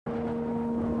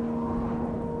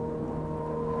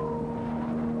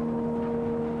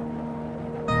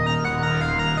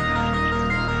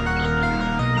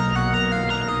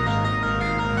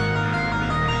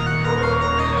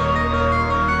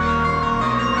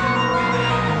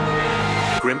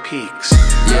Grim Peaks.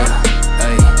 Yeah,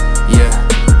 ay, yeah,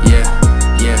 yeah,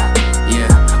 yeah,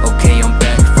 yeah. Okay, I'm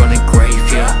back from the grave,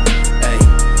 yeah. Ay,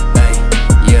 ay,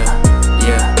 yeah,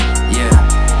 yeah,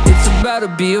 yeah. It's about to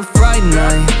be a Fright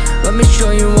night. Let me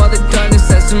show you all the darkness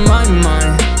that's in my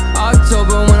mind.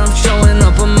 October when I'm showing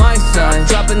up on my side.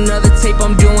 Drop another tape,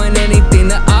 I'm doing anything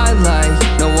that I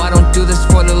like. No, I don't do this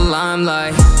for the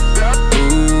limelight.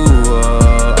 Ooh,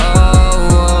 oh, oh,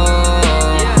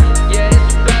 oh. Yeah,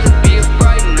 it's about to be a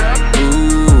Fright night.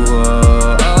 Ooh,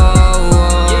 oh, oh,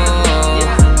 oh.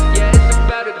 Yeah, it's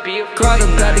about to be a Fright night. Caught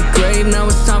up at the grave, now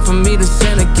it's time for me to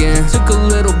sin again. Took a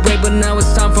little break, but now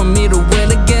it's time for me to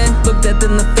win again. Looked at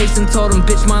them in the face and told them,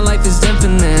 bitch, my life is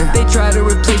infinite. They try to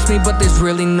replace me, but there's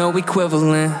really no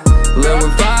equivalent. Lil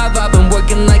Revive, I've been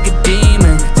working like a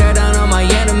demon. Tear down all my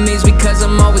enemies because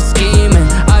I'm always scheming.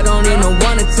 I don't need no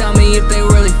one to tell me if they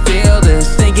really feel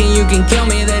this. Thinking you can kill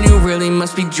me, then you really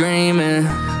must be dreaming.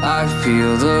 I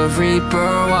feel the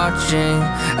Reaper watching.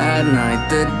 At night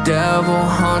the devil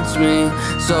haunts me.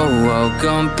 So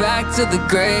welcome back to the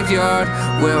graveyard,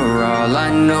 where all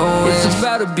I know is it's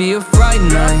about to be a Fright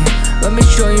night. Let me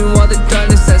show you all the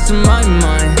darkness that's in my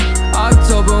mind.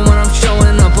 October when I'm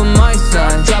showing up on my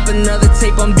side. Drop another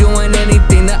tape, I'm doing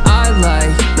anything that I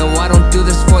like. No, I don't do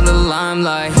this for the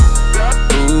limelight.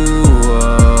 Ooh,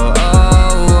 oh,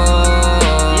 oh,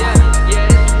 oh. Yeah,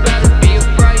 it's about to be a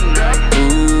Fright night.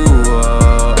 Ooh,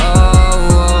 oh, oh,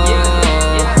 oh.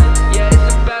 Yeah,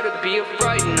 it's about to be a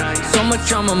Fright night. So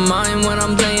much on my mind when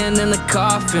I'm laying in the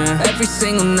coffin. Every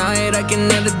single night I can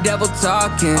hear the devil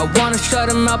talking. I wanna shut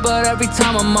him out, but every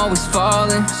time I'm always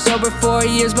falling. Sober 4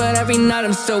 years, but every night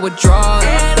I'm still withdrawing.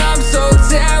 And I'm so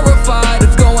terrified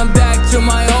of going back to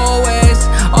my old ways,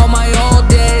 all my old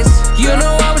days. You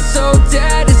know I was so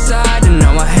dead inside, and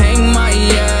now I hang my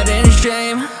head in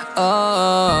shame.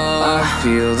 Oh, I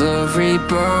feel the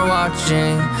Reaper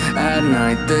watching. At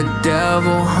night the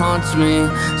devil haunts me.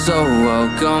 So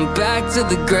welcome back to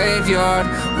the graveyard,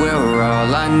 where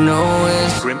all I know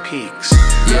is Grim Peaks.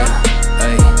 yeah,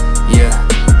 ay, yeah,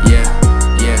 yeah,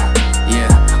 yeah,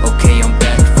 yeah. Okay, I'm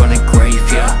back from the grave,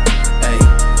 yeah. Ay,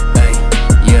 ay,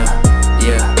 yeah,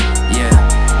 yeah,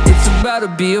 yeah. It's about to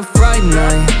be a Fright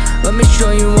night. Let me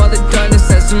show you all the darkness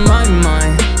that's in my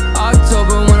mind.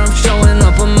 October when I'm showing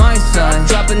up on my side.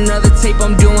 Drop another tape,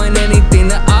 I'm doing anything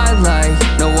that I like.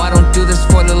 No, I don't do this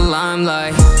for the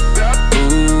limelight.